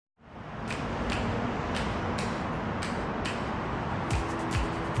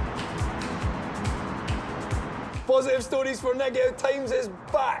Positive Stories for Negative Times is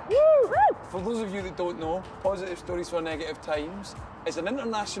back! Woo! For those of you that don't know, Positive Stories for Negative Times is an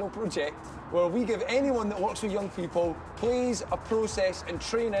international project where we give anyone that works with young people plays, a process and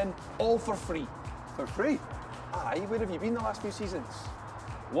training all for free. For free? Aye, where have you been the last few seasons?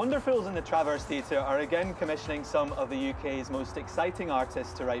 Wonderfuls in the Traverse Theatre are again commissioning some of the UK's most exciting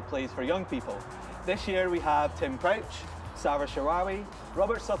artists to write plays for young people. This year we have Tim Crouch, Sarah Shawawi,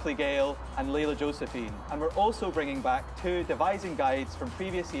 Robert Suppley-Gale and Layla Josephine. And we're also bringing back 2 devising guides from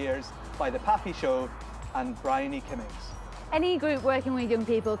previous years by The Pappy Show and Bryony Kimmings. Any group working with young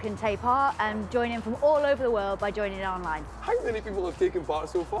people can take part and join in from all over the world by joining in online. How many people have taken part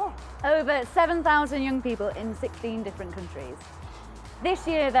so far? Over 7,000 young people in 16 different countries. This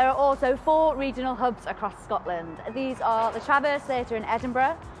year there are also 4 regional hubs across Scotland. These are the Traverse Theatre in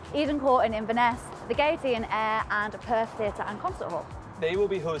Edinburgh, Eden Court in Inverness, the Gaiety in Ayr and Perth Theatre and Concert Hall. They will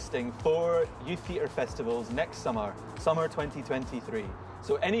be hosting 4 youth theatre festivals next summer, summer 2023.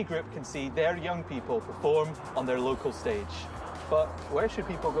 So any group can see their young people perform on their local stage. But where should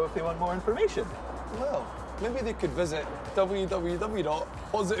people go if they want more information? Well, maybe they could visit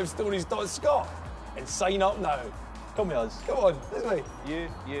www.positivestories.scot and sign up now. Come with us. Come on, this way. You,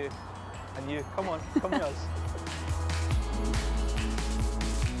 and you. Come on, come with us.